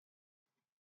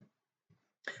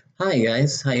Hi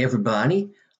guys, hi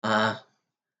everybody. I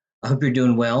hope you're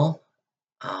doing well.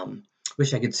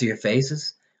 Wish I could see your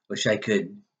faces. Wish I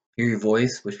could hear your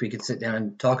voice. Wish we could sit down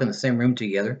and talk in the same room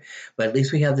together. But at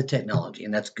least we have the technology,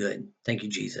 and that's good. Thank you,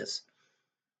 Jesus.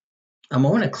 I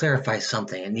want to clarify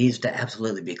something. It needs to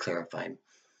absolutely be clarified.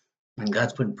 And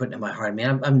God's putting it in my heart. I mean,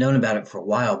 I've known about it for a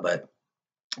while, but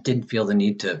didn't feel the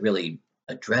need to really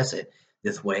address it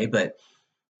this way. But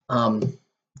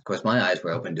of course, my eyes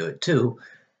were open to it too,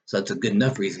 so that's a good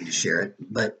enough reason to share it.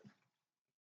 But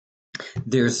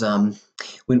there's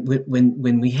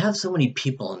when we have so many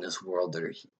people in this world that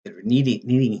are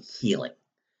needing healing,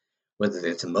 whether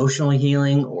it's emotional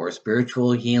healing or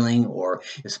spiritual healing or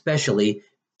especially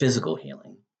physical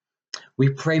healing. We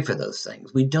pray for those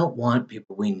things. We don't want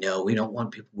people we know, we don't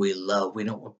want people we love, we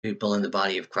don't want people in the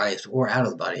body of Christ or out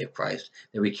of the body of Christ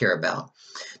that we care about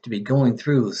to be going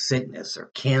through sickness or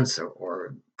cancer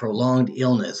or prolonged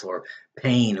illness or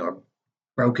pain or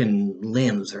broken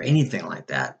limbs or anything like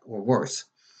that or worse.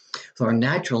 So our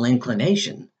natural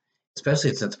inclination,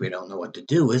 especially since we don't know what to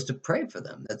do, is to pray for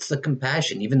them. That's the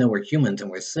compassion. Even though we're humans and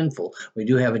we're sinful, we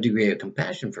do have a degree of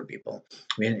compassion for people.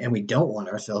 And we don't want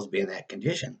ourselves to be in that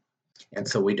condition. And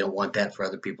so we don't want that for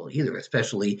other people either,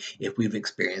 especially if we've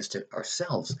experienced it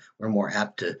ourselves. We're more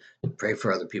apt to pray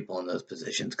for other people in those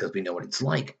positions because we know what it's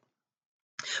like.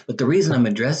 But the reason I'm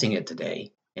addressing it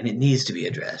today, and it needs to be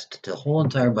addressed to the whole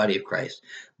entire body of Christ,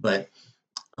 but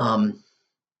um,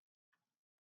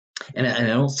 and I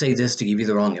don't say this to give you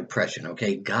the wrong impression,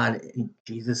 okay? God,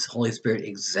 Jesus, Holy Spirit,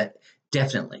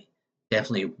 definitely,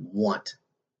 definitely want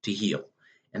to heal,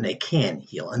 and they can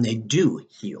heal, and they do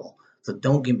heal. So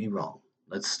don't get me wrong.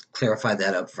 Let's clarify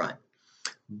that up front.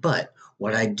 But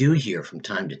what I do hear from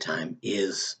time to time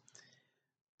is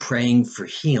praying for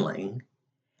healing,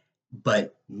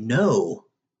 but no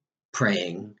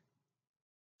praying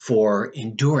for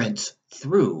endurance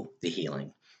through the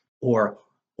healing, or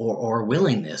or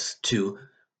willingness to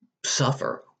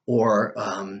suffer or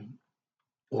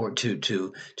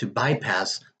to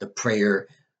bypass the prayer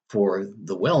for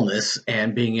the wellness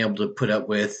and being able to put up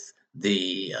with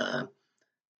the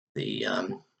the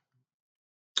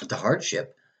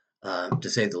hardship, to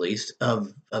say the least,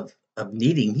 of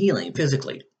needing healing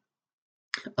physically.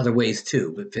 Other ways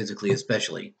too, but physically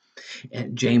especially.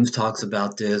 And James talks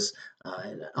about this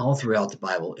all throughout the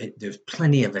Bible. There's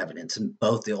plenty of evidence in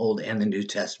both the Old and the New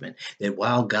Testament that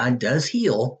while God does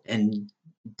heal and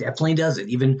definitely does it,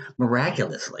 even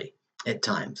miraculously at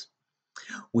times,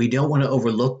 we don't want to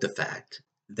overlook the fact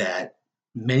that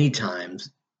many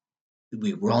times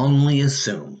we wrongly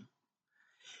assume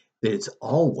that it's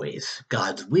always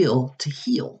God's will to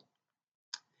heal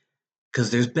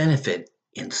because there's benefit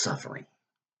in suffering.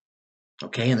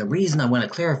 Okay, and the reason I want to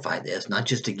clarify this, not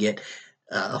just to get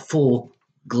a full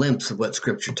glimpse of what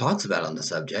Scripture talks about on the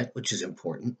subject, which is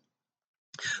important,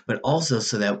 but also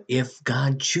so that if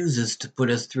God chooses to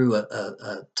put us through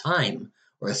a time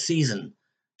or a season,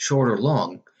 short or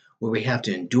long, where we have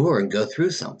to endure and go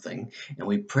through something, and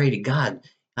we pray to God,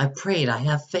 I prayed, I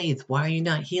have faith. Why are you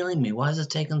not healing me? Why is it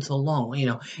taking so long?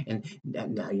 Well, and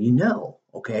now you know,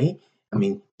 okay? I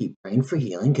mean, keep praying for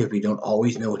healing because we don't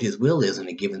always know what His will is in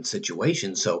a given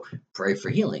situation. So pray for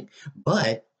healing.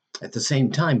 But at the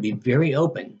same time, be very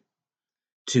open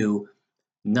to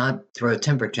not throw a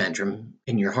temper tantrum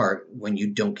in your heart when you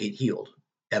don't get healed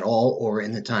at all or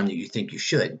in the time that you think you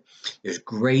should. There's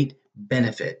great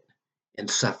benefit in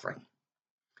suffering.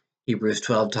 Hebrews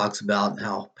 12 talks about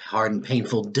how hard and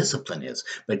painful discipline is,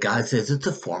 but God says it's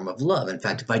a form of love. In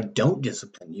fact, if I don't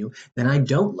discipline you, then I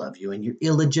don't love you and you're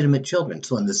illegitimate children.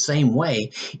 So in the same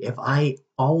way, if I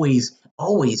always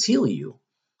heal you,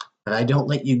 but I don't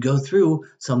let you go through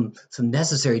some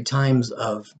necessary times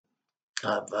of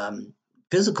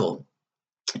physical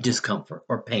discomfort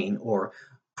or pain or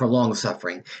prolonged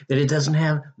suffering, that it doesn't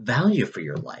have value for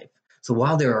your life. So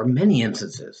while there are many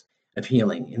instances of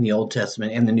healing in the Old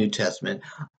Testament and the New Testament,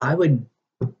 I would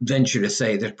venture to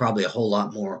say there's probably a whole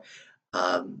lot more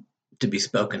um, to be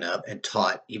spoken of and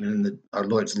taught, even in our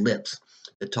Lord's lips,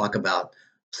 that talk about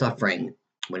suffering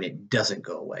when it doesn't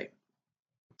go away.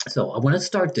 So I want to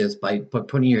start this by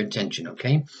putting your attention,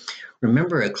 okay?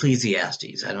 Remember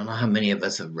Ecclesiastes. I don't know how many of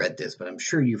us have read this, but I'm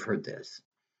sure you've heard this.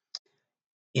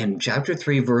 In chapter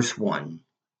 3, verse 1,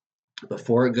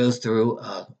 before it goes through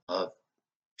a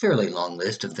fairly long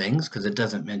list of things, because it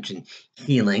doesn't mention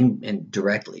healing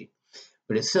directly,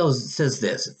 but it says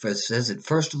this. It says it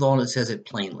first of all, and it says it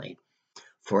plainly.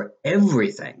 For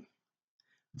everything,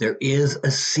 there is a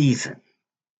season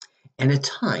and a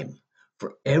time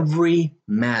for every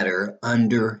matter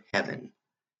under heaven.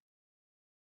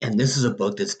 And this is a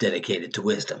book that's dedicated to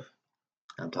wisdom.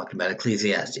 I'm talking about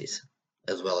Ecclesiastes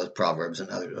as well as Proverbs and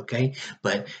others, okay?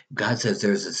 But God says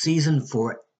there's a season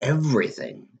for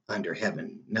everything under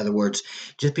heaven. In other words,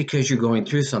 just because you're going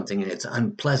through something and it's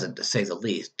unpleasant to say the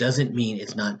least, doesn't mean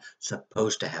it's not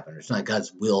supposed to happen. It's not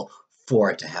God's will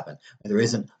for it to happen. There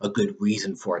isn't a good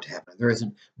reason for it to happen. There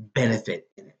isn't benefit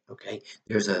in it, okay?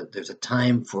 There's a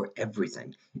time for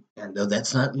everything. And though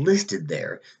that's not listed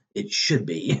there, it should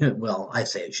be. Well, I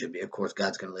say it should be. Of course,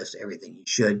 God's going to list everything He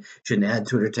shouldn't add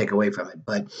to it or take away from it.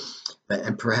 But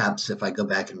and perhaps if I go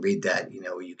back and read that,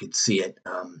 you could see it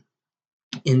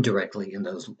indirectly in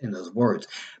those words.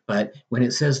 But when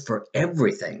it says for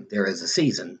everything there is a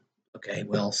season, okay,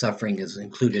 well, suffering is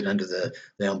included under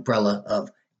the umbrella of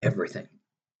everything.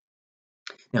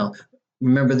 Now,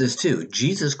 remember this too.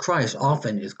 Jesus Christ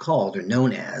often is called or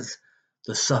known as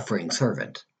the suffering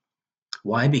servant.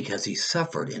 Why? Because he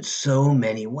suffered in so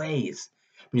many ways.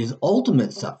 But his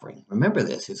ultimate suffering, remember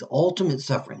this, his ultimate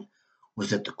suffering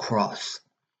was at the cross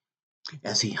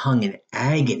as he hung in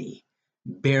agony,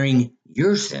 bearing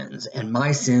your sins and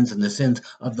my sins and the sins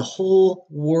of the whole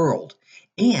world,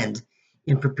 and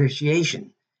in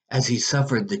propitiation as he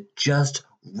suffered the just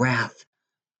wrath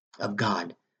of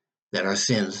God that our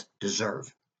sins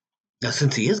deserve. Now,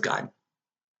 since he is God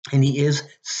and he is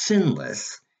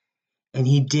sinless and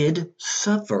he did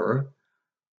suffer,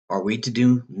 are we to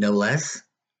do no less?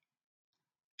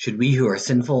 Should we who are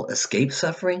sinful escape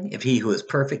suffering if he who is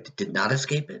perfect did not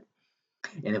escape it?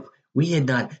 And if we had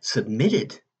not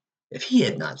submitted, if he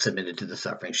had not submitted to the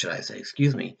suffering, should I say,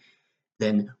 excuse me,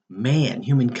 then man,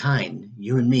 humankind,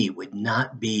 you and me, would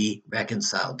not be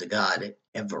reconciled to God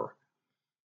ever.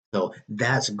 So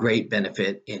that's great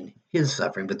benefit in his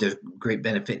suffering, but there's great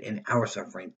benefit in our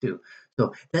suffering too.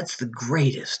 So that's the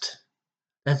greatest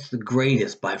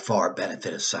by far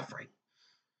benefit of suffering.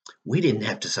 We didn't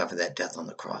have to suffer that death on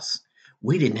the cross.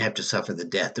 We didn't have to suffer the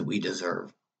death that we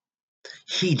deserve.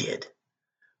 He did,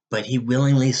 but he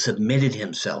willingly submitted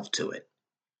himself to it.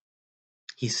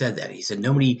 He said that. He said,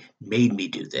 nobody made me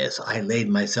do this. I laid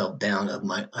my life down of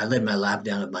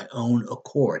my own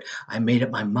accord. I made up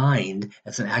my mind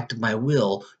as an act of my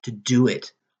will to do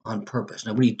it on purpose.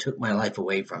 Nobody took my life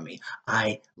away from me.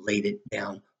 I laid it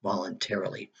down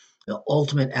voluntarily. The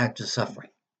ultimate act of suffering.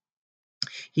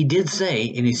 He did say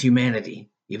in his humanity,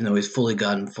 even though he's fully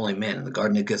God and fully man, in the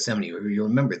Garden of Gethsemane, you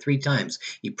remember 3 times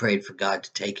he prayed for God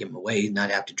to take him away,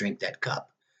 not have to drink that cup,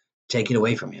 take it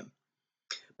away from him.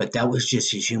 But that was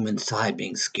just his human side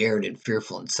being scared and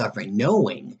fearful and suffering,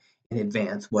 knowing in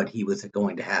advance what he was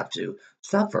going to have to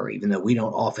suffer, even though we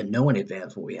don't often know in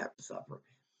advance what we have to suffer.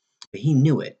 But he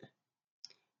knew it.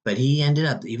 But he ended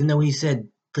up, even though he said,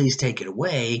 please take it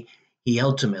away, he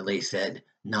ultimately said,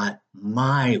 not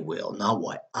my will, not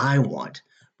what I want,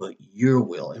 but your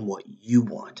will and what you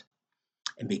want.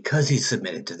 And because he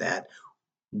submitted to that,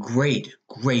 great,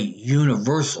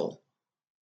 universal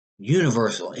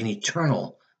and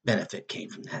eternal benefit came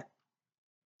from that.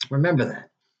 Remember that.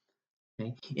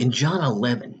 Okay? In John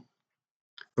 11,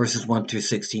 verses 1 through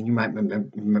 16, you might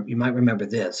remember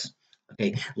this.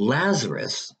 Okay,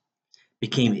 Lazarus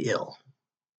became ill,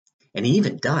 and he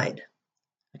even died.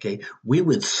 Okay, we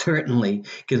would certainly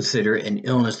consider an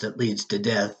illness that leads to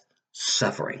death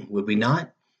suffering, would we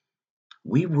not?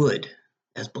 We would,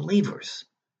 as believers.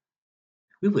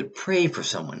 We would pray for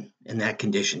someone in that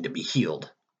condition to be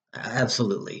healed.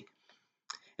 Absolutely.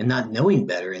 And not knowing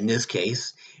better in this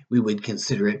case, we would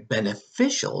consider it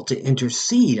beneficial to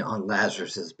intercede on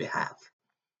Lazarus' behalf.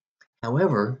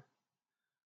 However,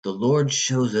 the Lord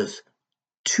shows us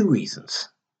 2 reasons,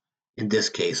 in this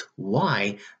case,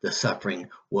 why the suffering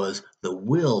was the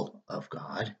will of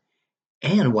God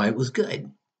and why it was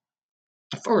good.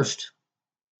 First,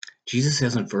 Jesus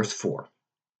says in verse 4,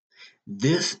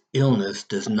 this illness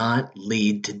does not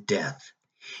lead to death.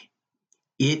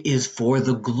 It is for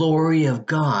the glory of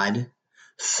God,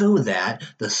 so that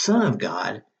the Son of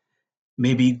God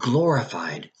may be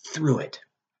glorified through it.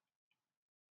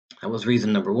 That was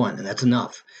reason number 1, and that's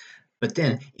enough. But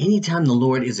then, anytime the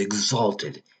Lord is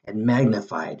exalted and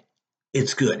magnified,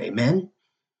 it's good. Amen?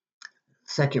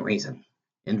 Second reason,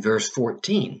 in verse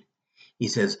 14, he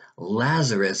says,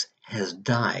 Lazarus has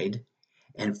died,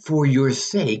 and for your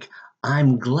sake,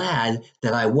 I'm glad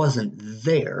that I wasn't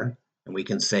there. And we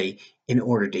can say, in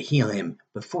order to heal him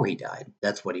before he died.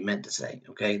 That's what he meant to say,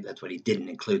 okay? That's what he didn't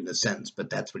include in the sentence, but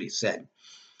that's what he said.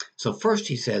 So first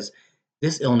he says,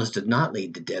 this illness did not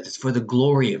lead to death. It's for the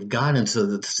glory of God, and so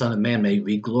that the Son of Man may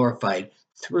be glorified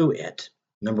through it.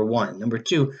 Number 1. Number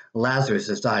 2, Lazarus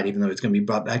has died, even though he's going to be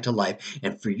brought back to life.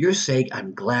 And for your sake,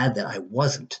 I'm glad that I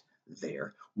wasn't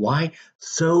there. Why?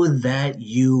 So that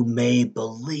you may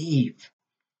believe.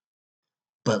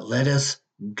 but let us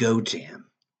go to him.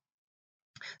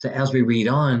 So as we read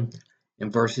on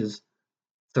in verses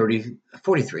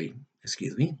 43,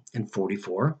 and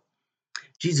 44,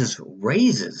 Jesus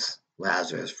raises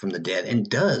Lazarus from the dead and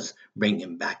does bring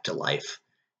him back to life.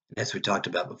 As we talked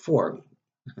about before,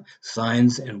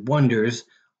 signs and wonders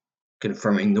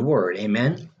confirming the word.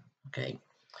 Amen? Okay.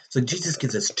 So Jesus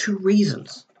gives us two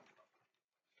reasons,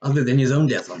 other than his own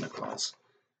death on the cross,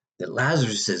 that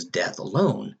Lazarus' death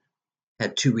alone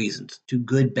had two reasons, two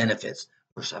good benefits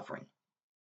for suffering.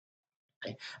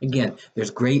 Okay. Again,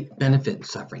 there's great benefit in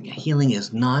suffering. Healing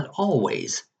is not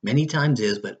always, many times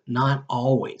is, but not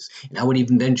always. And I would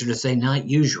even venture to say not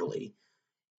usually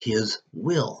his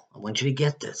will. I want you to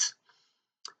get this.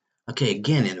 Okay,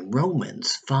 again, in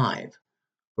Romans 5,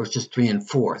 verses 3 and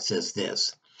 4 says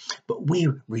this, but we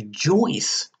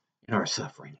rejoice in our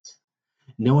sufferings,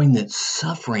 knowing that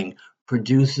suffering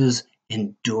produces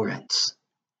endurance,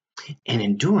 and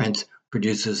endurance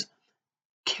produces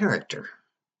character,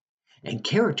 and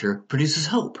character produces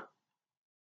hope.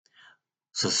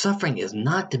 So suffering is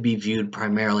not to be viewed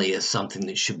primarily as something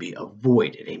that should be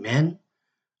avoided, amen?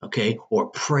 Okay, or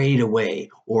prayed away,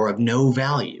 or of no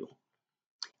value.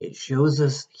 It shows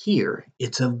us here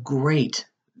it's of great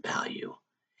value.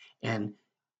 And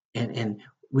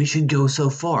we should go so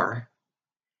far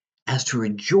as to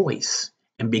rejoice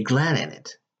and be glad in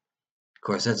it. Of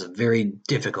course, that's a very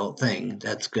difficult thing.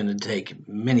 That's going to take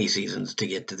many seasons to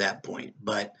get to that point,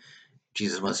 but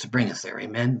Jesus wants to bring us there,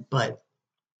 amen? But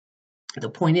the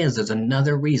point is, there's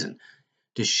another reason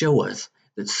to show us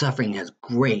that suffering has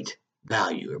great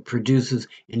value. It produces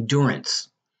endurance,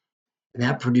 and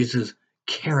that produces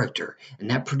character,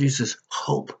 and that produces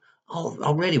hope.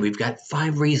 Already we've got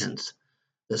 5 reasons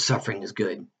that suffering is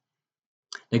good.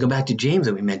 Now go back to James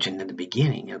that we mentioned in the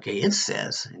beginning. Okay, it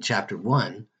says in chapter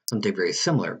 1 something very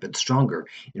similar but stronger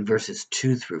in verses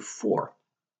 2 through 4.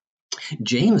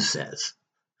 James says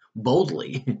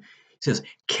boldly, he says,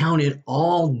 count it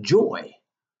all joy,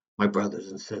 my brothers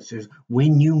and sisters,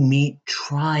 when you meet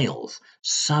trials,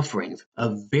 sufferings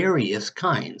of various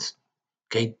kinds.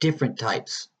 Okay, different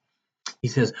types. He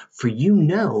says, for you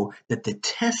know that the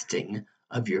testing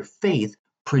of your faith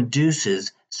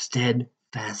produces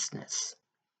steadfastness.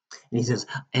 And he says,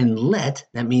 and that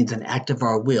means an act of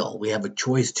our will. We have a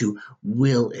choice to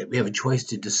will it. We have a choice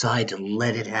to decide to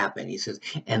let it happen. He says,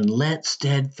 and let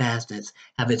steadfastness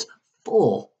have its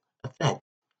full effect,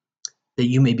 that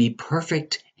you may be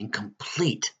perfect and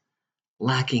complete,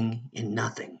 lacking in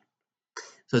nothing.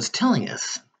 So it's telling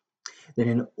us that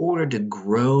in order to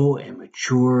grow and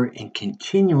mature and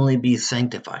continually be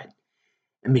sanctified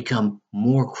and become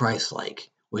more Christ-like,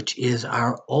 which is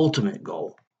our ultimate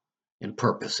goal and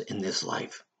purpose in this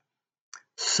life,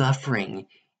 suffering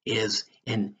is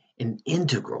an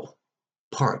integral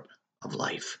part of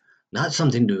life, not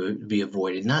something to be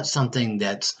avoided, not something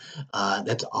that's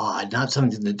odd, not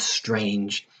something that's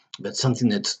strange, but something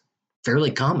that's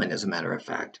fairly common, as a matter of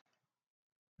fact.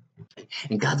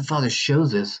 And God the Father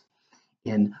shows us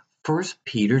in 1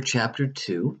 Peter chapter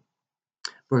 2,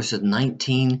 verses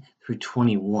 19 through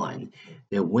 21,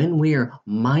 that when we are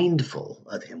mindful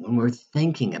of him, when we're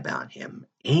thinking about him,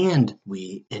 and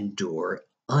we endure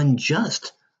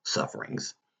unjust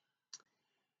sufferings,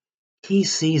 he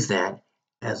sees that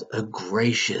as a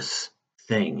gracious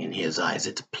thing in his eyes.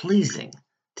 It's pleasing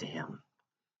to him.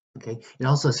 Okay. It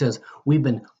also says we've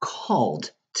been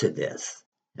called to this.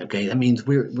 Okay. That means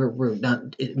we're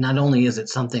not only is it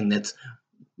something that's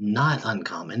not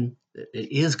uncommon,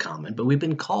 it is common, but we've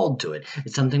been called to it.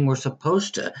 It's something we're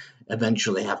supposed to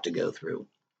eventually have to go through.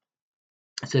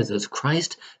 It says, as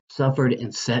Christ suffered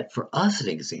and set for us an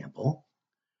example,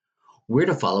 we're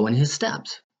to follow in his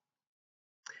steps.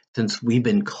 Since we've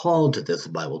been called to this, the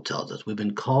Bible tells us, we've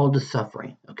been called to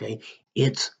suffering, okay?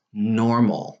 It's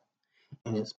normal,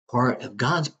 and it's part of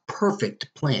God's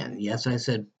perfect plan. Yes, I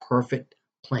said perfect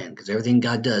plan, because everything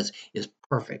God does is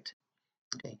perfect,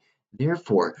 okay?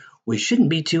 Therefore, we shouldn't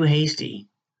be too hasty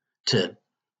to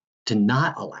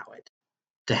not allow it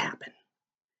to happen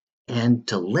and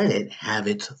to let it have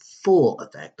its full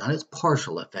effect, not its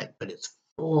partial effect, but its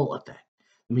full effect.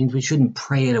 It means we shouldn't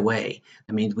pray it away.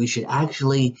 It means we should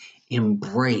actually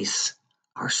embrace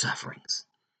our sufferings.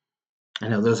 I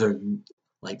know those are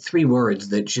like 3 words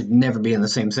that should never be in the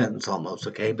same sentence almost,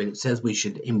 okay? But it says we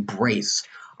should embrace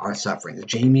our sufferings.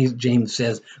 James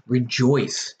says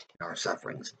rejoice in our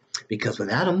sufferings, because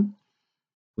without them,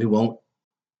 we won't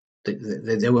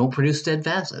they won't produce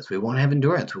steadfastness. We won't have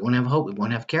endurance. We won't have hope. We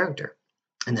won't have character.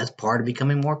 And that's part of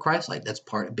becoming more Christ-like. That's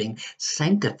part of being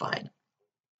sanctified.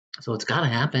 So it's got to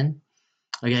happen.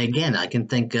 Okay, again, I can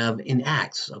think of in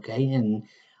Acts, okay, in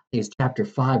it's chapter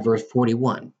 5, verse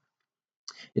 41.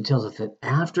 It tells us that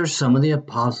after some of the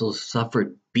apostles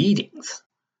suffered beatings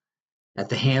at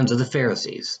the hands of the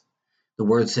Pharisees, the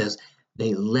word says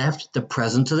they left the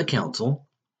presence of the council,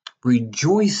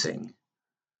 rejoicing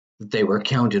that they were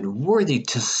counted worthy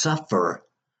to suffer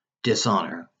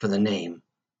dishonor for the name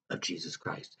of Jesus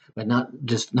Christ. But not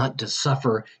to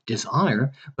suffer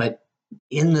dishonor, but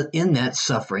in that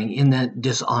suffering, in that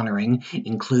dishonoring,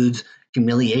 includes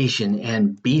humiliation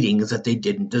and beatings that they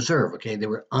didn't deserve. Okay, they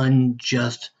were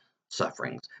unjust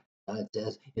sufferings. It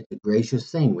says it's a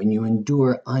gracious thing when you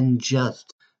endure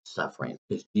unjust suffering,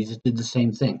 because Jesus did the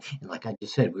same thing. And like I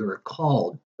just said, we were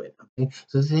called to it. Okay,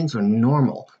 so these things are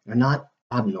normal; they're not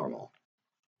abnormal.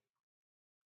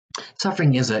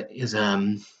 Suffering is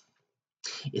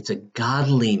it's a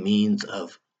godly means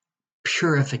of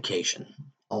purification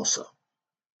also.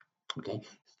 Okay,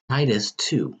 Titus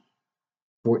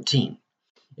 2:14.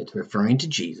 It's referring to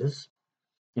Jesus,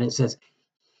 and it says,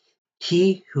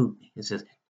 who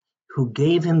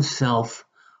gave himself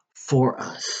for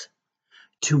us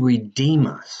to redeem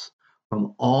us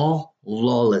from all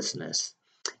lawlessness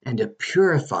and to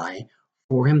purify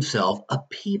for himself a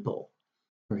people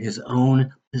for his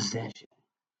own possession,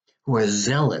 who are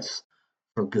zealous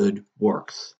for good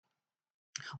works.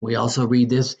 We also read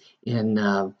this in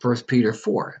 1 Peter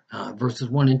 4, verses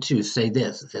 1 and 2 say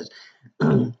this. It says,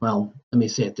 well, let me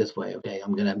say it this way, okay?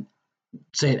 I'm going to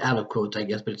say it out of quotes, I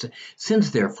guess, but it says, since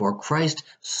therefore Christ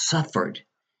suffered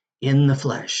in the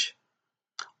flesh,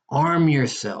 arm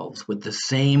yourselves with the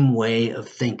same way of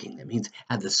thinking. That means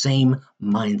have the same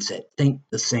mindset, think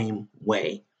the same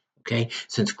way, okay?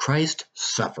 Since Christ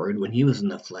suffered when he was in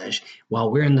the flesh,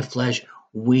 while we're in the flesh,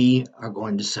 we are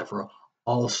going to suffer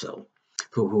also.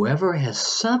 For whoever has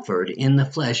suffered in the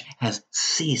flesh has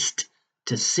ceased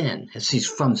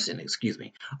from sin, excuse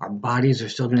me. Our bodies are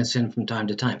still going to sin from time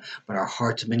to time, but our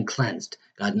hearts have been cleansed.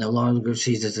 God no longer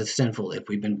sees us as sinful if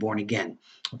we've been born again,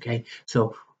 okay?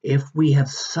 So if we have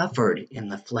suffered in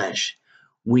the flesh,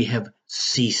 we have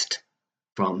ceased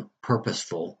from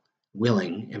purposeful,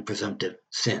 willing, and presumptive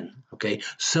sin, okay?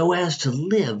 So as to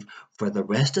live for the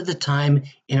rest of the time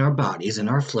in our bodies, in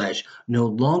our flesh, no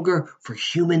longer for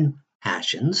human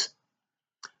passions,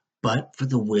 but for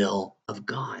the will of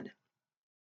God.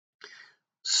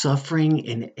 Suffering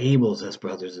enables us,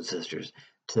 brothers and sisters,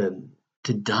 to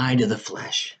die to the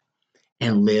flesh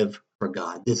and live for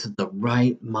God. This is the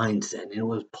right mindset. And it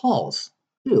was Paul's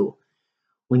too,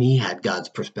 when he had God's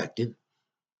perspective.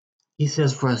 He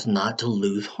says for us not to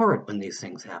lose heart when these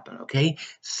things happen, okay?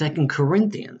 2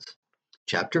 Corinthians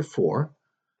chapter 4,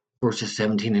 verses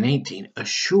 17 and 18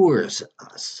 assures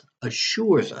us,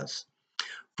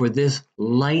 for this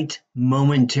light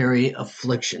momentary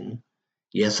affliction.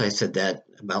 Yes, I said that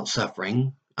about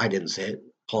suffering. I didn't say it.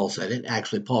 Paul said it.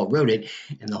 Actually, Paul wrote it,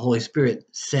 and the Holy Spirit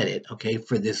said it, okay?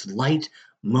 For this light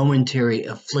momentary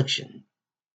affliction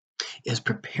is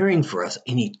preparing for us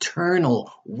an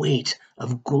eternal weight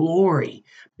of glory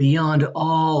beyond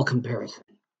all comparison,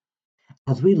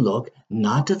 as we look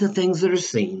not to the things that are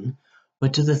seen,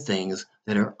 but to the things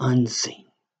that are unseen.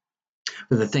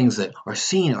 For the things that are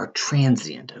seen are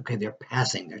transient, okay? They're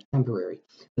passing, they're temporary.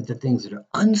 But the things that are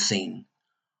unseen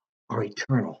are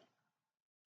eternal.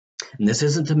 And this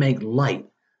isn't to make light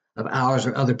of ours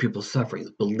or other people's sufferings,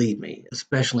 believe me,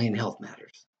 especially in health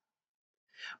matters.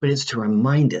 But it's to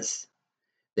remind us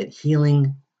that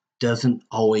healing doesn't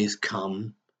always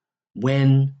come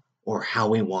when or how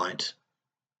we want,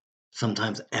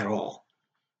 sometimes at all,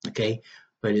 okay?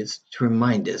 But it's to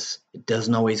remind us it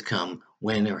doesn't always come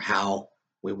when or how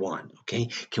we want, okay?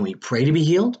 Can we pray to be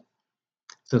healed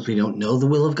since we don't know the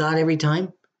will of God every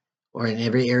time or in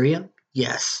every area?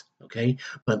 Yes, okay?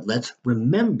 But let's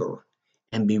remember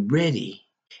and be ready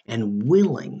and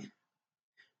willing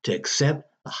to accept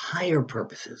the higher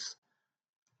purposes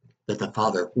that the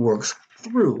Father works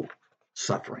through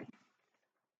suffering.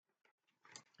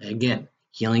 Again,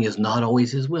 healing is not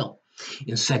always his will.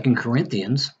 In 2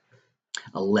 Corinthians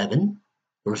 11,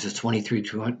 verses 23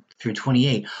 through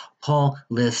 28, Paul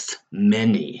lists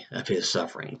many of his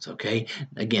sufferings, okay?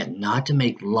 Again, not to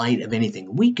make light of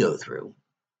anything we go through,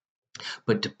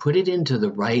 but to put it into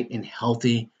the right and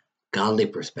healthy, godly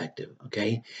perspective,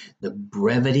 okay? The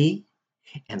brevity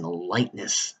and the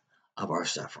lightness of our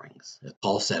sufferings. As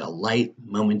Paul said, a light,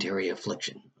 momentary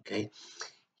affliction, okay?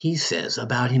 He says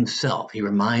about himself, he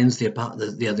reminds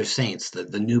the other saints,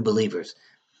 the new believers,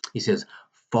 he says,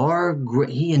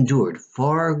 he endured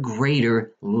far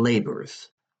greater labors,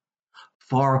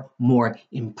 far more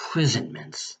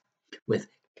imprisonments, with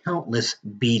countless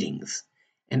beatings,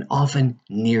 and often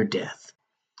near death.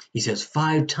 He says,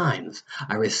 5 times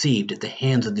I received at the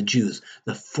hands of the Jews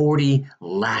the 40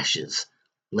 lashes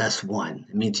less one.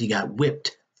 It means he got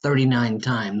whipped 39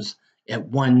 times at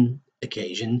one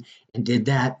occasion and did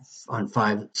that on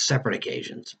 5 separate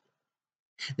occasions.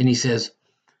 Then he says,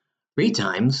 3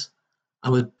 times I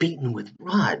was beaten with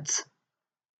rods.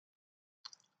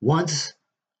 Once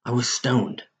I was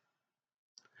stoned.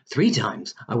 3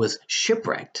 times I was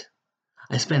shipwrecked.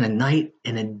 I spent a night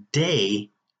and a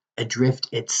day adrift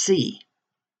at sea.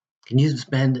 Can you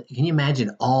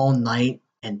imagine all night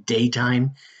and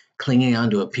daytime clinging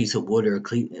onto a piece of wood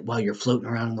while you're floating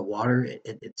around in the water?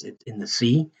 It's in the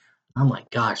sea. Oh my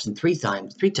gosh! And three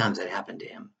times that happened to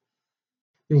him.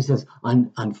 And he says,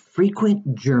 on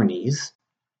frequent journeys,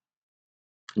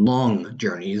 long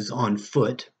journeys on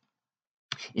foot,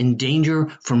 in danger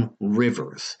from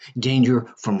rivers, danger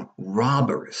from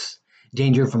robbers,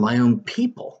 danger from my own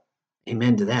people.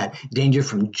 Amen to that. Danger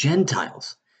from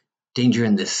Gentiles, danger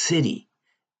in the city,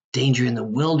 danger in the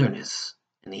wilderness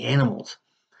and the animals,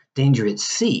 danger at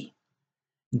sea,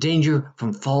 danger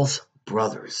from false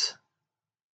brothers.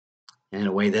 And in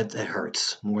a way that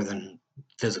hurts more than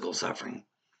physical suffering.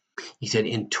 He said,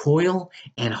 in toil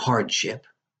and hardship,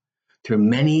 through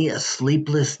many a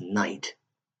sleepless night,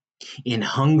 in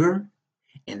hunger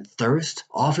and thirst,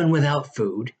 often without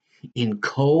food, in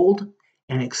cold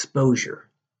and exposure.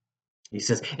 He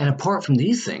says, and apart from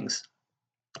these things,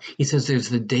 he says, there's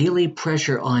the daily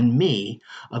pressure on me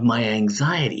of my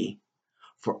anxiety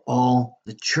for all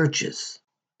the churches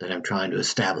that I'm trying to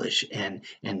establish and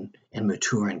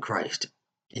mature in Christ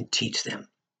and teach them.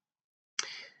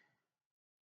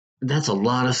 That's a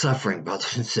lot of suffering,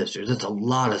 brothers and sisters. That's a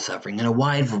lot of suffering and a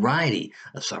wide variety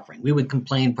of suffering. We would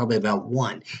complain probably about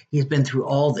one. He's been through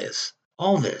all this,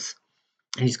 and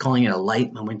he's calling it a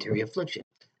light momentary affliction.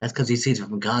 That's because he sees it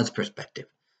from God's perspective,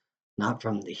 not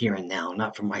from the here and now,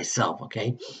 not from myself,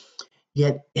 okay?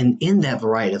 Yet in that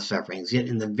variety of sufferings, yet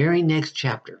in the very next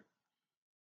chapter,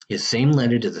 his same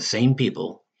letter to the same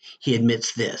people, he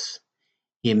admits this.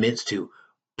 He admits to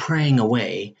praying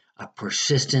away a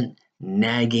persistent,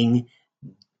 nagging,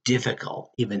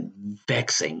 difficult, even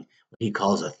vexing, what he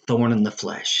calls a thorn in the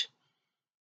flesh.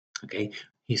 Okay,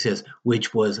 he says,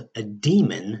 which was a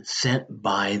demon sent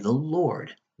by the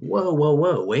Lord. Whoa,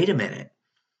 wait a minute.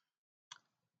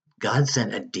 God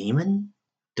sent a demon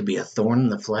to be a thorn in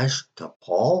the flesh to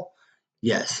Paul?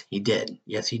 Yes, he did.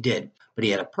 But he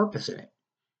had a purpose in it.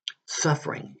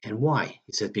 Suffering. And why?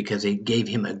 He says, because it gave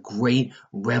him a great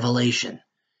revelation.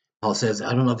 Paul says,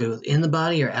 I don't know if it was in the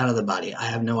body or out of the body. I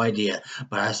have no idea.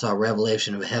 But I saw a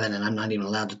revelation of heaven, and I'm not even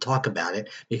allowed to talk about it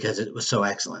because it was so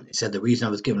excellent. He said the reason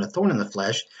I was given a thorn in the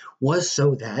flesh was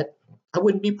so that I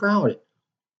wouldn't be proud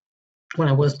when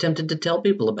I was tempted to tell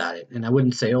people about it. And I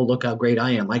wouldn't say, oh, look how great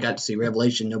I am. I got to see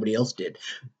revelation nobody else did.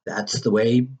 That's the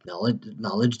way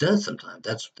knowledge does sometimes.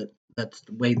 That's the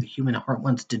way the human heart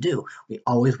wants to do. We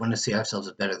always want to see ourselves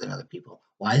as better than other people.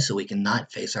 Why? So we can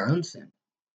not face our own sin.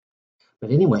 But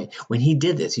anyway, when he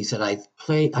did this, he said, I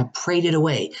prayed it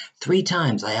away. 3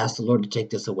 times I asked the Lord to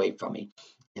take this away from me.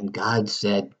 And God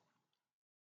said,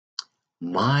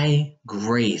 my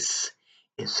grace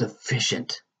is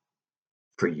sufficient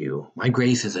for you. My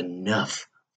grace is enough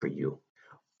for you.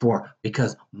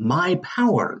 Because my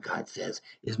power, God says,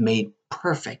 is made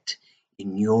perfect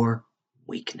in your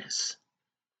weakness.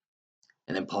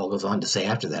 And then Paul goes on to say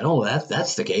after that, oh,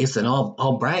 that's the case, then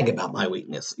I'll brag about my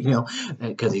weakness,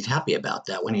 because he's happy about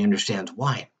that when he understands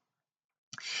why.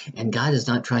 And God is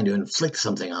not trying to inflict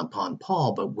something upon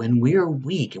Paul, but when we're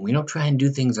weak and we don't try and do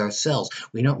things ourselves,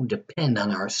 we don't depend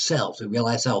on ourselves, we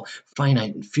realize how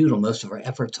finite and futile most of our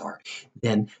efforts are,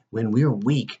 then when we're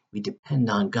weak, we depend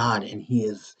on God, and He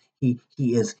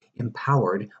is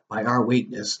empowered by our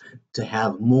weakness to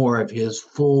have more of His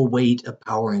full weight of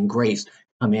power and grace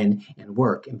come in and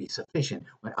work and be sufficient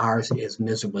when ours is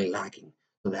miserably lacking.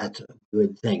 So that's a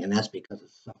good thing, and that's because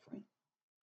of suffering.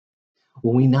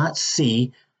 When we not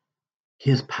see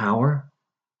His power,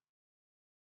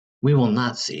 we will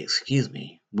not see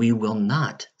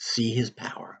His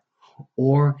power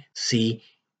or see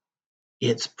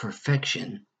its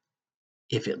perfection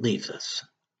if it leaves us.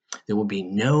 There will be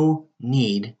no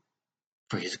need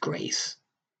for His grace.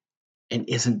 And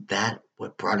isn't that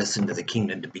what brought us into the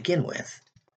kingdom to begin with?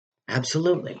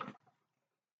 Absolutely.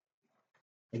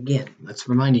 Again, let's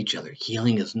remind each other,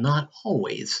 healing is not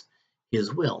always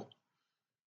His will.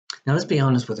 Now let's be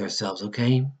honest with ourselves,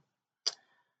 okay?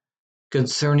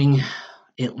 Concerning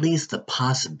at least the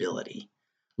possibility,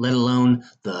 let alone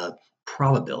the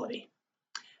probability,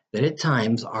 that at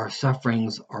times our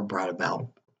sufferings are brought about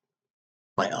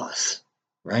by us,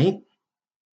 right?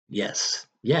 Yes,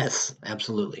 Yes,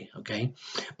 absolutely. Okay.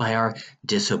 By our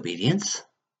disobedience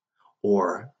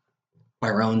or by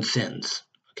our own sins.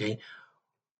 Okay.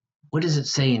 What does it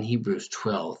say in Hebrews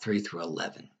 12:3 through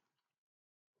 11?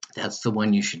 That's the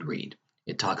one you should read.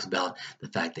 It talks about the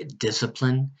fact that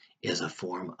discipline is a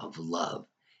form of love.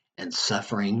 And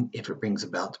suffering, if it brings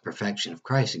about the perfection of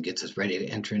Christ and gets us ready to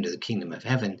enter into the kingdom of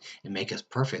heaven and make us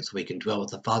perfect so we can dwell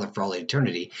with the Father for all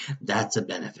eternity, that's a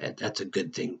benefit. That's a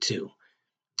good thing too.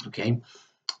 Okay.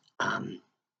 Um,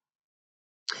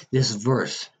 this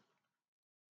verse,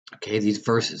 okay, these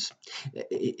verses,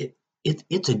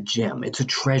 it's a gem, it's a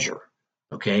treasure.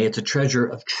 Okay, it's a treasure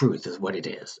of truth, is what it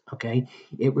is. Okay,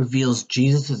 it reveals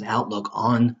Jesus's outlook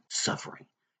on suffering.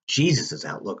 Jesus's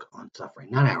outlook on suffering,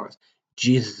 not ours.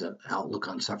 Jesus' outlook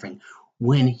on suffering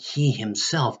when he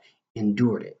himself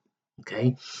endured it.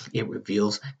 Okay, it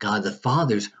reveals God the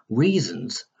Father's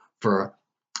reasons for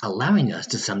allowing us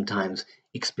to sometimes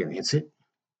experience it,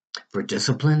 for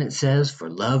discipline, it says, for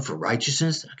love, for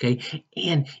righteousness. Okay,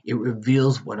 and it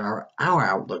reveals what our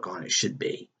outlook on it should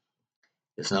be.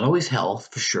 It's not always health,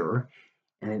 for sure,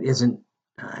 and it isn't.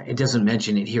 It doesn't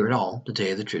mention it here at all. To tell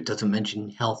you the truth, it doesn't mention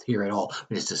health here at all.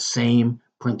 But it's the same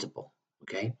principle.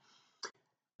 Okay,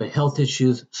 but health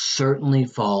issues certainly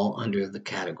fall under the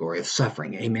category of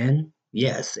suffering. Amen.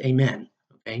 Yes, amen.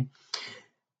 Okay,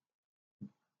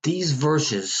 these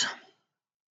verses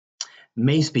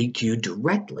may speak to you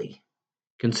directly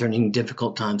concerning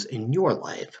difficult times in your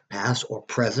life, past or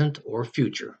present or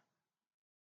future.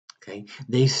 Okay,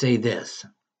 they say this: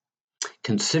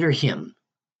 consider him.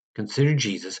 Consider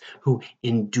Jesus, who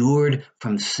endured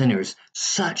from sinners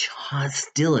such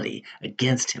hostility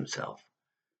against himself,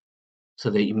 so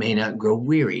that you may not grow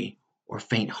weary or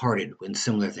faint hearted when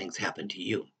similar things happen to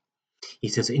you. He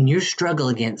says, in your struggle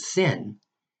against sin,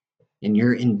 in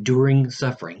your enduring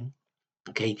suffering,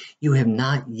 okay, you have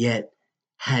not yet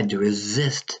had to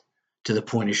resist to the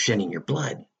point of shedding your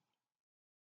blood.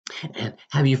 And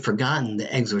have you forgotten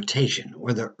the exhortation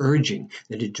or the urging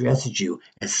that addresses you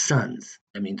as sons?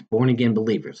 That means born again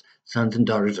believers, sons and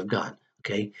daughters of God.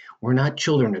 Okay, we're not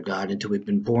children of God until we've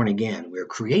been born again. We're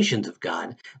creations of God.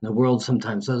 And the world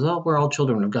sometimes says, "Oh, we're all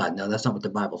children of God." No, that's not what the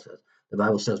Bible says. The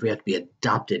Bible says we have to be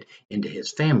adopted into His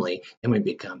family, and we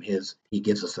become His. He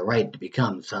gives us the right to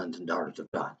become sons and daughters of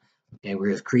God. Okay,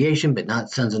 we're His creation, but not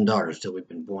sons and daughters till we've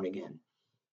been born again.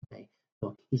 Okay,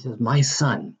 so He says, "My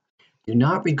son, do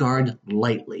not regard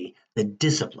lightly the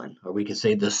discipline, or we could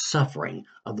say the suffering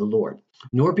of the Lord,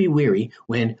 nor be weary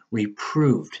when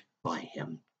reproved by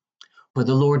him. For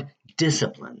the Lord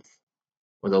disciplines,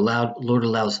 or the Lord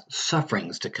allows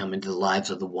sufferings to come into the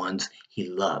lives of the ones he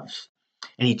loves.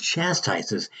 And he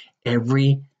chastises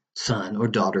every son or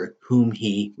daughter whom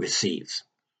he receives."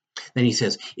 Then he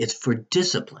says, it's for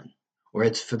discipline, or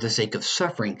it's for the sake of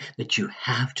suffering that you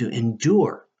have to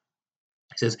endure.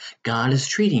 He says, God is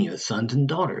treating you as sons and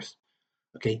daughters.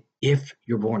 Okay, if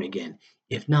you're born again.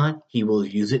 If not, he will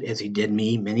use it as he did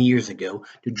me many years ago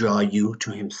to draw you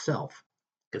to himself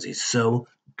because he's so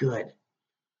good.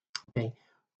 Okay,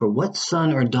 for what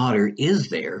son or daughter is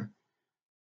there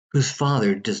whose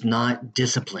father does not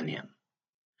discipline him,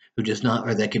 who does not,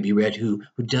 or that could be read, who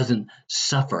doesn't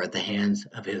suffer at the hands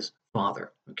of his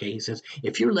father? Okay, he says,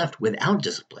 if you're left without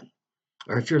discipline,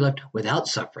 or if you're left without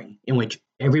suffering, in which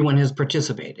everyone has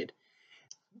participated,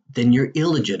 then you're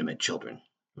illegitimate children.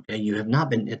 Okay, you have not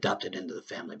been adopted into the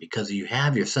family because you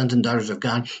have your sons and daughters of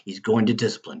God. He's going to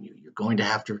discipline you. You're going to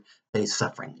have to face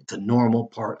suffering. It's a normal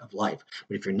part of life.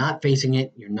 But if you're not facing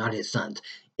it, you're not his sons.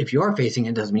 If you are facing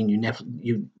it, doesn't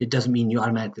mean it doesn't mean you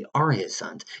automatically are his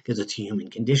sons, because it's a human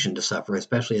condition to suffer,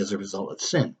 especially as a result of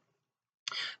sin.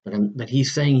 But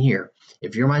he's saying here,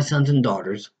 if you're my sons and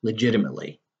daughters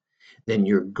legitimately, then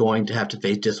you're going to have to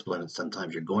face discipline. And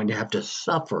sometimes you're going to have to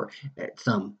suffer at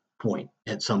some point,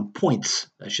 at some points,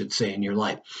 I should say, in your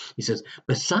life. He says,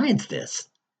 besides this,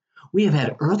 we have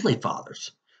had earthly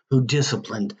fathers who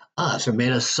disciplined us or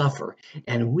made us suffer,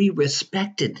 and we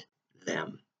respected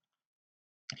them.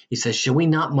 He says, shall we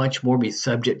not much more be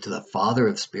subject to the Father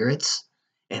of spirits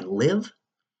and live?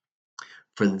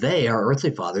 For they, our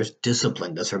earthly fathers,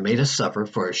 disciplined us or made us suffer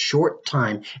for a short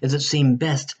time as it seemed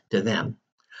best to them.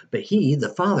 But he, the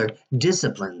Father,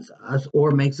 disciplines us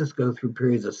or makes us go through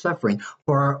periods of suffering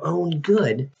for our own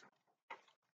good,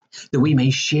 that we may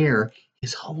share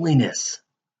his holiness.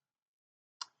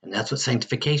 And that's what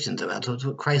sanctification is about. That's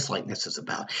what Christ-likeness is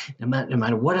about. No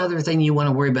matter what other thing you want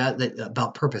to worry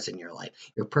about purpose in your life,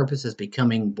 your purpose is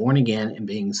becoming born again and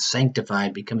being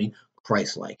sanctified, becoming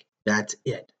Christ-like. That's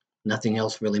it. Nothing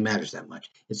else really matters that much.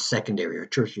 It's secondary or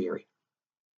tertiary.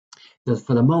 Because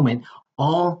for the moment,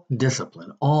 all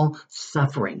discipline, all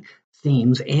suffering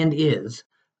seems and is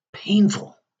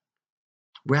painful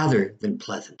rather than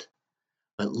pleasant.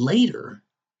 But later,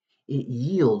 it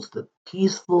yields the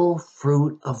peaceful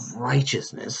fruit of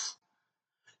righteousness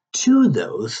to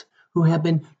those who have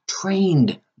been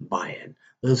trained by it,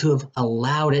 those who have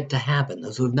allowed it to happen,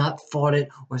 those who have not fought it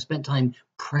or spent time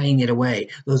praying it away,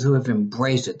 those who have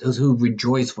embraced it, those who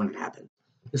rejoice when it happens.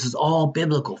 This is all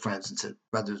biblical, friends and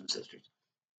brothers and sisters.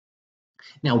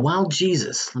 Now, while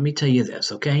Jesus, let me tell you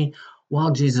this, okay?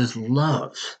 While Jesus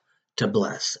loves to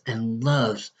bless and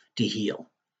loves to heal,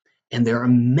 and there are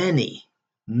many,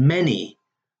 many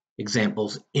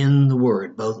examples in the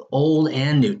Word, both Old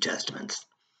and New Testaments,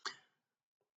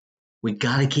 we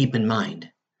got to keep in mind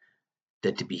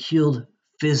that to be healed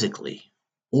physically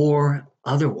or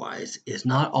otherwise is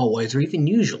not always, or even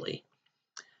usually,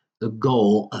 the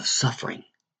goal of suffering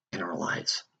in our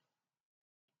lives.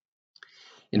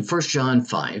 In 1 John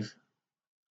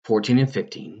 5:14 and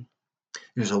 15,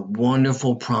 there's a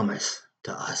wonderful promise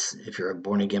to us if you're a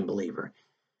born again believer.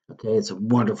 Okay, it's a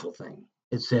wonderful thing.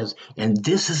 It says, and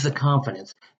this is the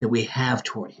confidence that we have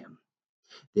toward him,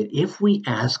 that if we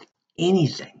ask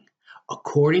anything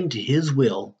according to his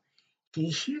will, he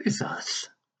hears us.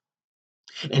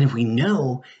 And if we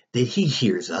know that he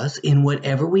hears us in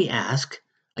whatever we ask,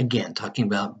 again, talking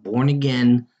about born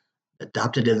again,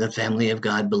 adopted in the family of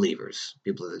God believers,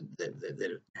 people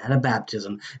that had a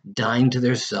baptism, dying to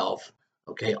their self,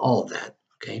 okay, all of that,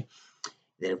 okay,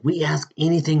 that if we ask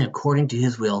anything according to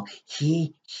his will,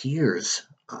 he hears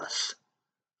us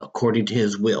according to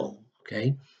his will,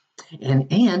 okay?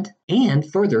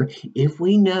 And further, if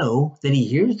we know that he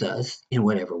hears us in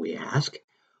whatever we ask,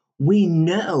 we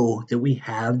know that we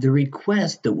have the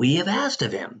request that we have asked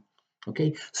of him.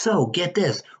 Okay, so get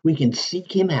this, we can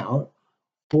seek him out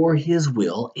for his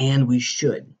will, and we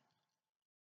should.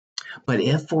 But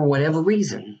if for whatever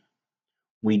reason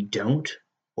we don't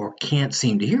or can't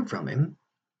seem to hear from him,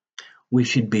 we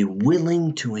should be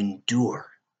willing to endure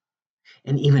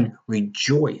and even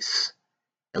rejoice,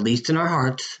 at least in our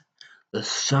hearts, the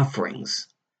sufferings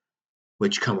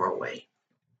which come our way.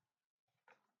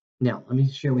 Now, let me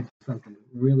share with you something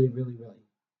really.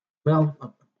 Well,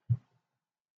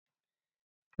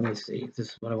 let me see. If this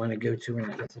is what I want to go to,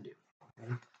 and I guess I do.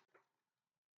 Okay.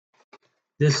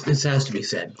 This has to be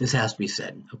said. This has to be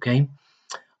said. Okay.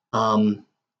 Well,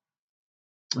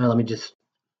 let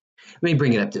me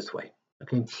bring it up this way.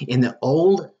 Okay. In the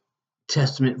Old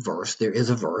Testament verse, there is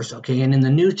a verse. Okay, and in the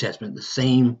New Testament, the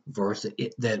same verse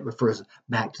that refers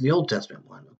back to the Old Testament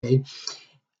one. Okay,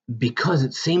 because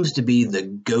it seems to be the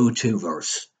go-to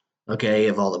verse. Okay,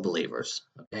 of all the believers.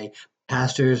 Okay,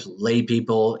 pastors, lay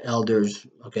people, elders.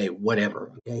 Okay,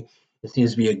 whatever. Okay, it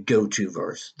seems to be a go-to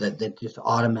verse that just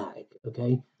automatic.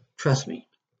 Okay, trust me.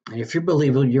 And if you're a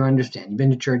believer, you understand. You've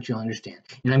been to church, you'll understand.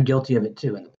 And I'm guilty of it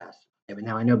too in the past. Okay, but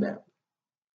now I know better.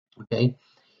 Okay,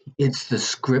 it's the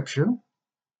scripture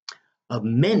of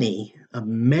many,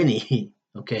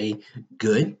 okay,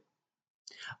 good,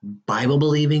 Bible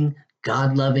believing,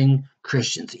 God loving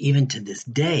Christians, even to this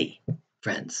day,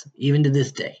 friends, even to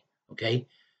this day, okay?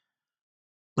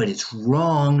 But it's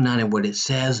wrong not in what it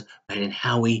says, but in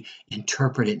how we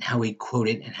interpret it, and how we quote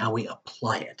it, and how we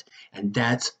apply it. And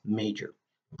that's major.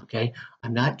 Okay,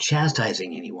 I'm not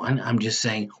chastising anyone. I'm just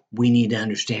saying we need to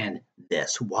understand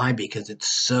this. Why? Because it's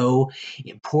so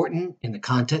important in the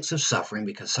context of suffering,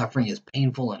 because suffering is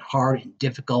painful and hard and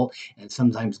difficult and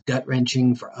sometimes gut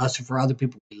wrenching for us or for other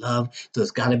people we love. So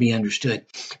it's got to be understood.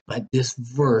 But this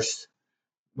verse,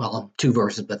 well, two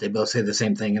verses, but they both say the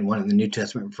same thing, and one in the New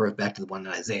Testament refers back to the one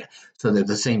in Isaiah. So they're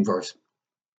the same verse,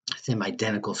 same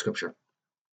identical scripture.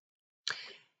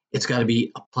 It's got to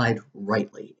be applied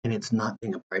rightly, and it's not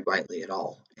being applied rightly at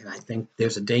all. And I think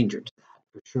there's a danger to that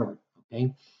for sure.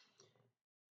 Okay,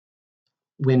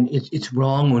 when it's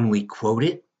wrong when we quote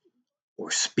it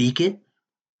or speak it,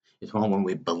 it's wrong when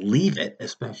we believe it,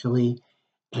 especially,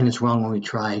 and it's wrong when we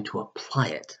try to apply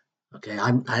it. Okay,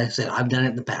 I said I've done it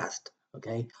in the past.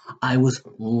 Okay, I was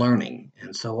learning,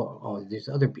 and so are these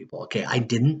other people. Okay, I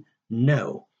didn't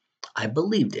know, I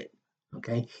believed it.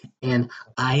 Okay, and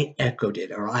I echoed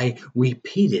it or I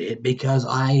repeated it because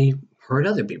I heard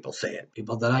other people say it,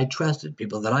 people that I trusted,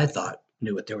 people that I thought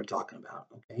knew what they were talking about.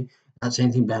 Okay, not saying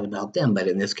anything bad about them, but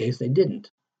in this case, they didn't.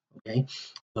 Okay,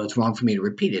 so it's wrong for me to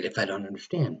repeat it if I don't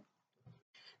understand.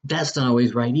 That's not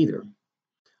always right either.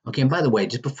 Okay, and by the way,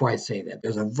 just before I say that,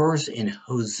 there's a verse in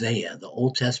Hosea, the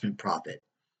Old Testament prophet,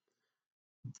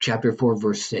 chapter 4,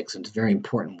 verse 6, and it's a very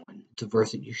important one. It's a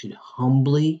verse that you should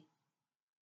humbly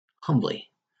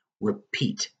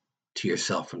repeat to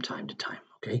yourself from time to time,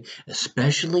 okay?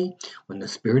 Especially when the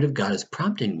Spirit of God is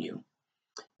prompting you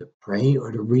to pray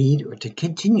or to read or to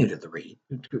continue to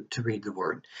read the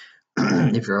word.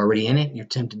 If you're already in it and you're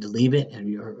tempted to leave it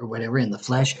or whatever in the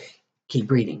flesh,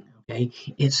 keep reading. Okay,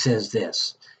 it says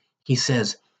this. He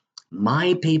says,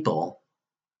 my people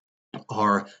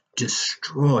are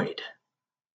destroyed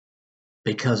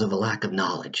because of a lack of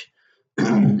knowledge.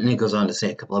 And it goes on to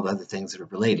say a couple of other things that are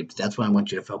related, but that's what I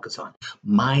want you to focus on.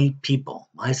 My people,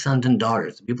 my sons and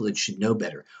daughters, the people that should know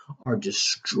better, are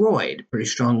destroyed, pretty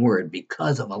strong word,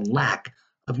 because of a lack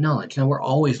of knowledge. Now, we're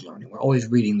always learning. We're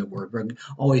always reading the word. We're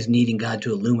always needing God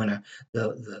to illumine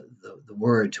the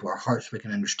word to our hearts so we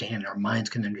can understand, and our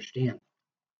minds can understand.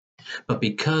 But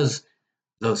because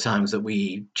those times that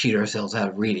we cheat ourselves out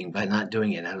of reading by not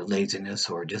doing it out of laziness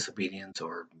or disobedience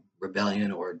or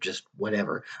rebellion or just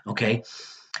whatever, okay?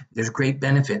 There's great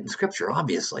benefit in Scripture,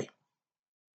 obviously,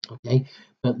 okay?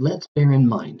 But let's bear in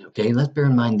mind, okay? Let's bear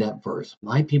in mind that verse.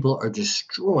 My people are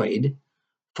destroyed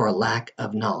for a lack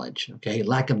of knowledge, okay?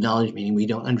 Lack of knowledge meaning we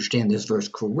don't understand this verse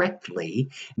correctly,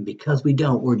 and because we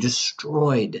don't, we're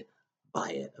destroyed by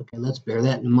it, okay? Let's bear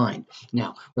that in mind.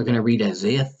 Now, we're going to read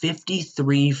Isaiah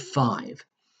 53:5.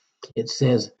 It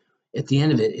says, at the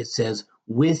end of it, it says,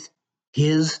 with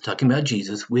his, talking about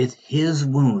Jesus, with his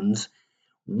wounds,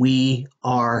 we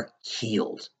are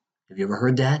healed. Have you ever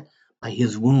heard that? By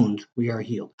his wounds, we are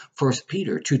healed. 1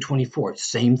 Peter 2:24,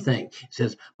 same thing. It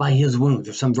says, by his wounds,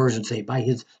 or some versions say, by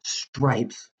his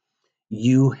stripes,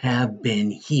 you have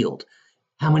been healed.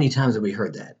 How many times have we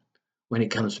heard that when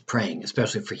it comes to praying,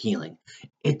 especially for healing?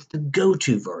 It's the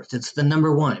go-to verse. It's the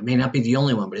number one. It may not be the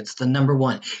only one, but it's the number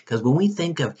one. Because when we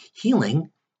think of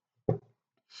healing,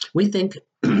 we think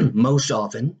most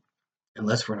often,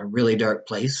 unless we're in a really dark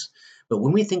place, but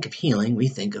when we think of healing, we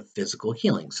think of physical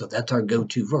healing. So that's our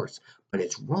go-to verse, but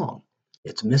it's wrong.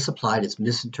 It's misapplied. It's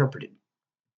misinterpreted.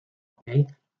 Okay.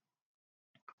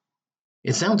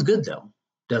 It sounds good though,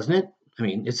 doesn't it? I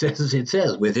mean, it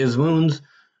says with his wounds,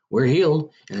 we're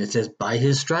healed. And it says by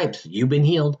his stripes, you've been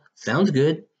healed. Sounds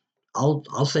good.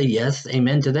 I'll say yes,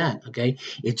 amen to that. Okay.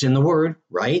 It's in the word,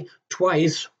 right?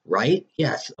 Twice, right?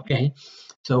 Yes. Okay.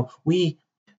 So we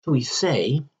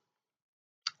say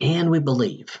and we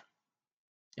believe.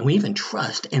 And we even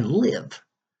trust and live.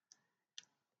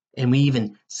 And we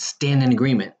even stand in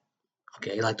agreement.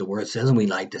 Okay, like the word says, and we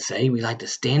like to say, we like to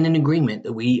stand in agreement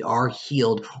that we are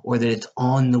healed or that it's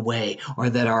on the way or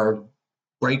that our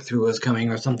breakthrough is coming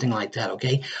or something like that,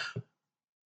 okay?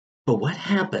 But what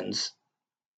happens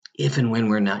if and when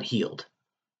we're not healed?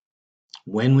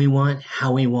 When we want,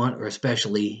 how we want, or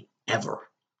especially ever?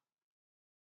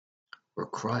 We're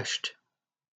crushed.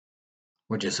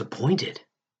 We're disappointed.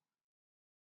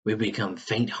 We become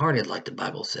faint-hearted, like the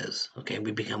Bible says, okay?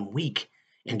 We become weak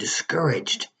and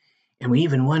discouraged. And we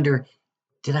even wonder,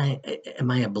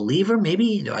 am I a believer?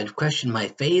 Maybe do I question my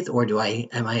faith, or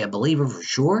am I a believer for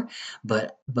sure?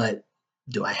 But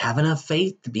do I have enough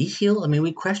faith to be healed? I mean,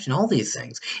 we question all these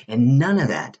things, and none of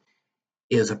that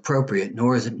is appropriate,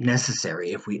 nor is it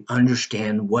necessary if we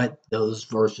understand what those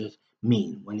verses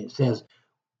mean. When it says,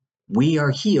 "We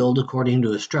are healed according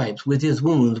to his stripes; with his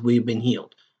wounds we've been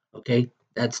healed." Okay,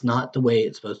 that's not the way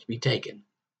it's supposed to be taken.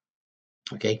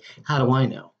 Okay, how do I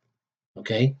know?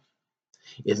 Okay.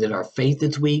 Is it our faith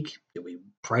that's weak? Do we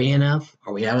pray enough?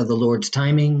 Are we out of the Lord's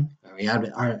timing? Are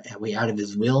we out of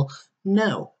his will?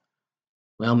 No.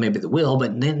 Well, maybe the will,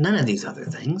 but none of these other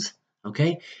things.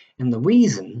 Okay? And the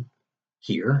reason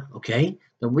here, okay,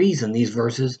 the reason these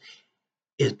verses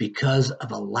is because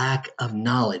of a lack of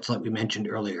knowledge, like we mentioned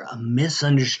earlier, a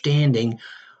misunderstanding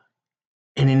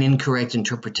and an incorrect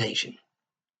interpretation.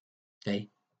 Okay?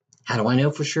 How do I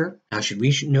know for sure? How should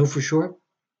we know for sure?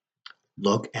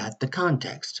 Look at the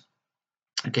context.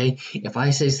 Okay, if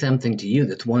I say something to you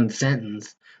that's one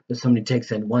sentence, but somebody takes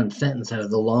that one sentence out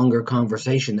of the longer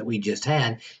conversation that we just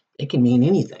had, it can mean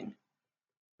anything,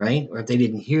 right? Or if they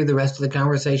didn't hear the rest of the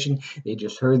conversation, they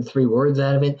just heard 3 words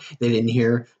out of it. They didn't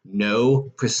hear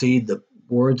 "no" precede the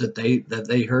words that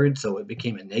they heard, so it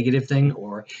became a negative thing.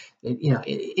 Or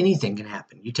anything can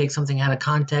happen. You take something out of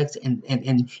context, and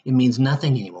it means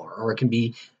nothing anymore, or it can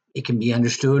be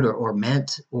understood or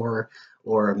meant or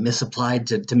misapplied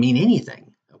to mean anything.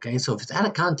 Okay, so if it's out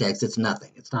of context, it's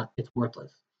nothing. It's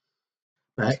worthless.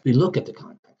 But we look at the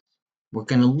context. We're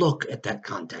going to look at that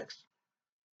context.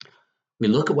 We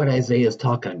look at what Isaiah is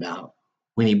talking about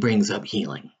when he brings up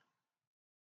healing.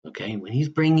 Okay, when he's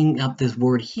bringing up this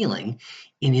word healing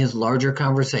in his larger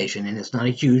conversation, and it's not a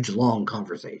huge, long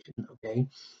conversation. Okay,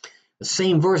 the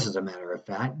same verse, as a matter of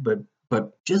fact,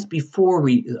 but just before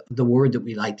the word that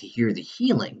we like to hear, the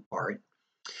healing part,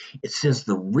 it says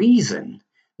the reason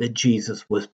that Jesus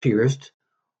was pierced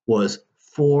was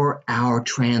for our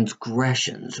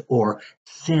transgressions or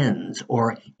sins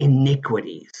or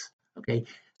iniquities. Okay,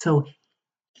 so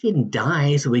he didn't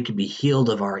die so we could be healed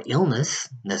of our illness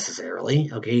necessarily.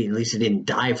 Okay, at least he didn't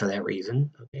die for that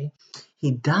reason. Okay,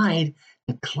 he died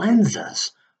to cleanse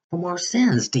us from our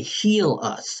sins, to heal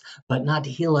us, but not to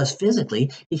heal us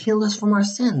physically, to heal us from our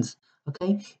sins.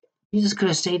 Okay, Jesus could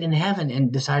have stayed in heaven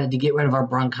and decided to get rid of our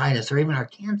bronchitis or even our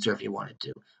cancer if he wanted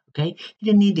to. Okay, he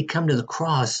didn't need to come to the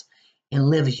cross and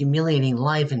live a humiliating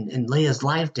life and lay his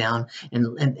life down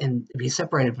and be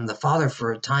separated from the Father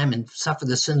for a time and suffer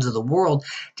the sins of the world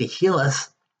to heal us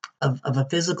of a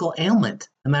physical ailment,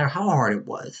 no matter how hard it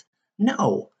was.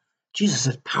 No, Jesus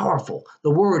is powerful.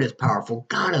 The Word is powerful.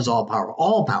 God is all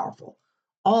powerful,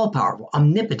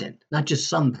 omnipotent, not just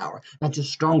some power, not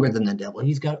just stronger than the devil.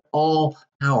 He's got all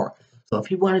power. So if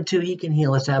he wanted to, he can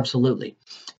heal us absolutely.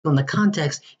 So in the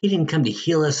context, he didn't come to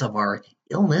heal us of our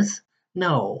illness.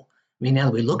 No. I mean, now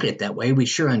that we look at it that way, we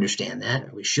sure understand that,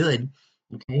 or we should.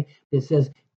 Okay? It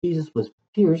says Jesus was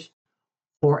pierced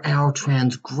for our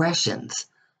transgressions,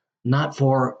 not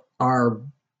for our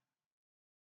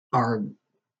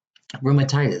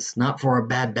rheumatitis, not for our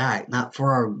bad back, not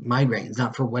for our migraines,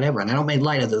 not for whatever. And I don't make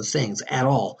light of those things at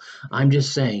all. I'm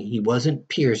just saying he wasn't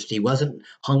pierced, he wasn't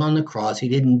hung on the cross, he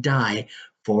didn't die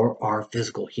for our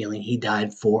physical healing. He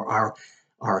died for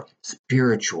our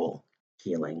spiritual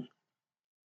healing.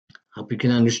 Hope you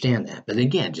can understand that. But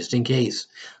again, just in case,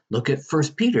 look at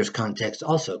First Peter's context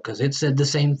also, because it said the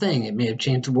same thing. It may have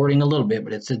changed the wording a little bit,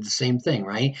 but it said the same thing,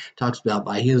 right? Talks about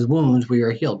by his wounds we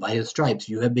are healed, by his stripes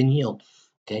you have been healed.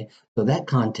 Okay, so that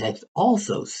context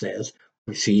also says,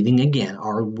 preceding again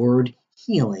our word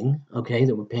healing, okay,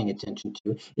 that we're paying attention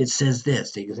to, it says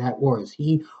this, the exact words,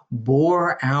 he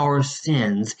bore our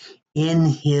sins in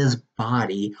his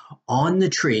body on the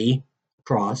tree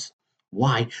cross.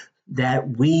 Why?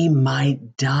 That we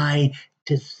might die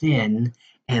to sin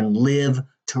and live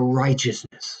to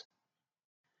righteousness.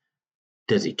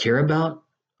 Does he care about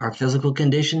our physical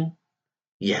condition?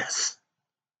 Yes.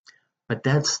 But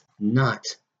that's not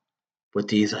what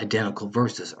these identical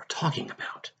verses are talking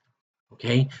about.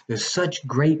 Okay? There's such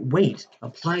great weight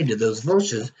applied to those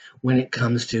verses when it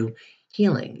comes to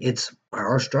healing. It's by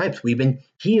our stripes we've been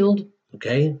healed.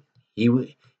 Okay?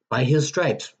 By his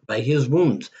stripes, by his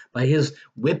wounds, by his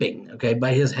whipping, okay,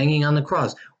 by his hanging on the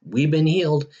cross, we've been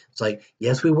healed. It's like,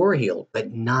 yes, we were healed,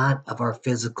 but not of our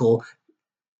physical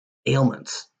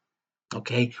ailments.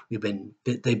 Okay,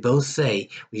 they both say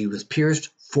he was pierced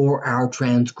for our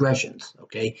transgressions.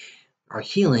 Okay, our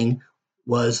healing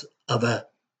was of a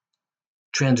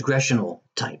transgressional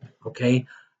type. Okay,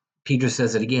 Peter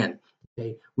says it again.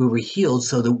 Okay, we were healed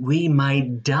so that we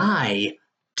might die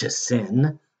to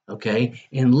sin, okay,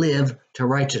 and live to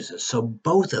righteousness. So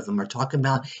both of them are talking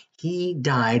about he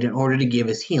died in order to give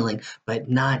us healing, but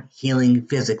not healing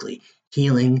physically.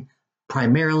 Healing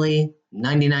primarily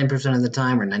 99% of the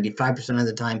time or 95% of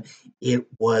the time, it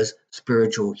was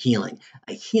spiritual healing.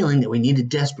 A healing that we needed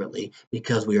desperately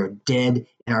because we are dead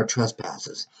in our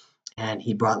trespasses. And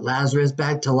he brought Lazarus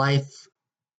back to life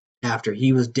after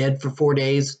he was dead for 4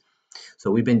 days.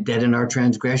 So we've been dead in our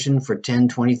transgression for 10,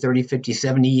 20, 30, 50,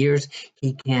 70 years.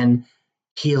 He can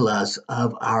heal us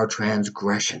of our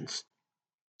transgressions.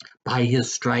 By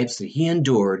his stripes that he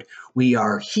endured, we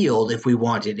are healed if we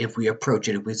want it, if we approach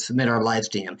it, if we submit our lives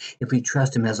to him, if we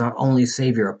trust him as our only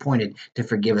Savior appointed to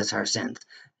forgive us our sins.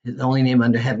 The only name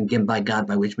under heaven given by God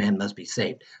by which man must be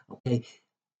saved. Okay?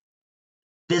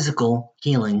 Physical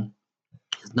healing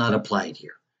is not applied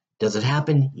here. Does it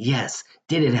happen? Yes.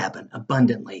 Did it happen?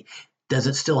 Abundantly. Does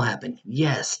it still happen?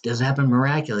 Yes. Does it happen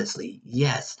miraculously?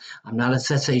 Yes. I'm not a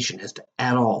cessationist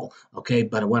at all. Okay.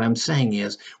 But what I'm saying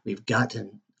is we've got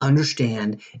to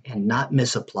understand and not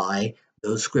misapply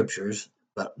those scriptures.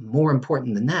 But more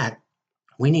important than that,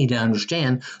 we need to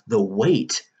understand the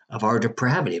weight of our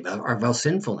depravity, of our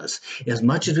sinfulness. As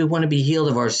much as we want to be healed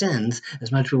of our sins,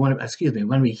 as much as we want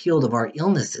to be healed of our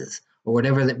illnesses or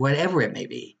whatever it may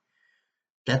be.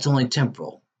 That's only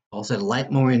temporal. Paul said,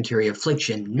 light momentary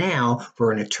affliction now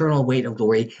for an eternal weight of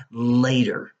glory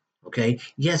later. Okay?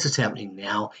 Yes, it's happening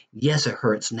now. Yes, it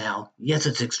hurts now. Yes,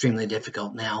 it's extremely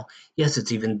difficult now. Yes,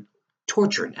 it's even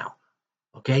torture now.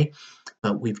 Okay?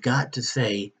 But we've got to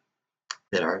say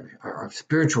that our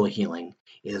spiritual healing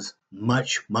is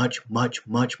much, much, much,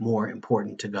 much more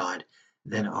important to God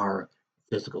than our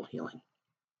physical healing.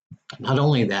 Not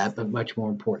only that, but much more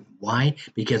important. Why?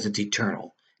 Because it's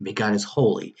eternal. God is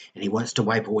holy, and he wants to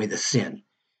wipe away the sin.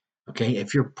 Okay?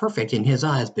 If you're perfect in his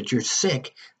eyes, but you're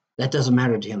sick, that doesn't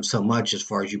matter to him so much as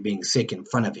far as you being sick in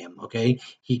front of him. Okay?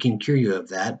 He can cure you of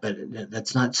that, but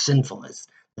that's not sinfulness.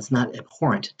 That's not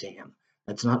abhorrent to him.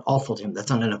 That's not awful to him. That's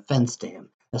not an offense to him.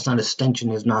 That's not a stench in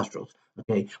his nostrils.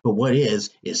 Okay, but what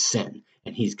is sin,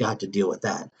 and he's got to deal with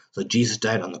that. So Jesus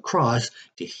died on the cross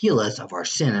to heal us of our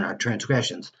sin and our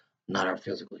transgressions, not our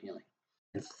physical healing.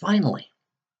 And finally,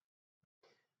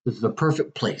 this is a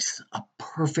perfect place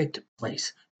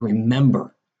to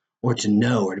remember or to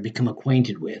know or to become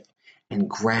acquainted with and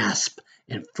grasp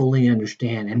and fully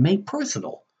understand and make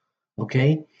personal.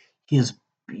 Okay? He is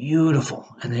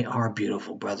beautiful, and they are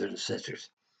beautiful, brothers and sisters,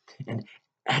 and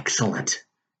excellent,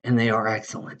 and they are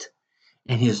excellent.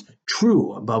 And his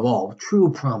true, above all,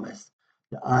 true promise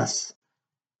to us,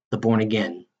 the born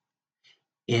again,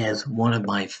 is one of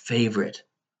my favorite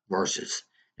verses.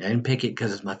 I didn't pick it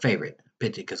because it's my favorite. I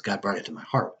picked it because God brought it to my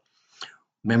heart.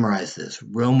 Memorize this.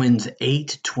 Romans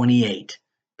 8:28.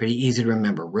 Pretty easy to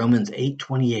remember. Romans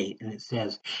 8:28, and it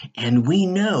says, "And we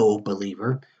know,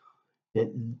 believer,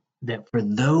 that for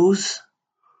those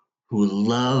who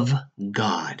love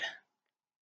God,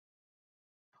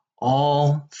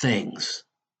 all things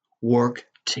work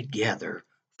together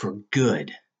for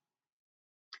good,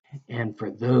 and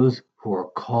for those who are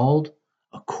called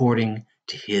according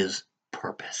to his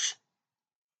purpose."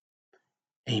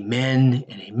 Amen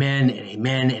and amen and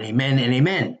amen and amen and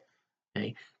amen.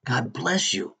 Okay? God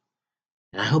bless you.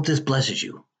 And I hope this blesses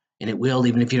you. And it will,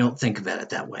 even if you don't think about it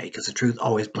that way, because the truth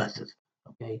always blesses.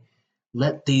 Okay?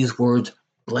 Let these words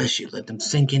bless you. Let them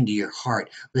sink into your heart.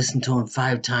 Listen to them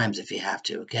 5 times if you have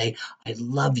to. Okay? I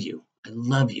love you. I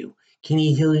love you. Can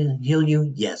he heal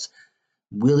you? Yes.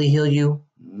 Will he heal you?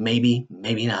 Maybe,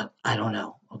 maybe not. I don't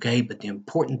know. Okay? But the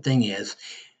important thing is,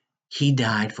 he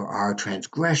died for our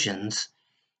transgressions.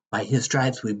 By his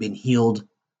stripes, we've been healed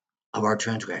of our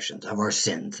transgressions, of our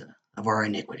sins, of our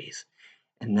iniquities.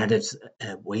 And that is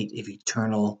a weight of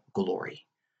eternal glory.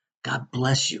 God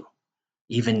bless you,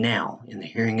 even now, in the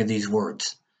hearing of these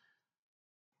words.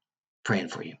 Praying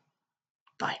for you.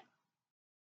 Bye.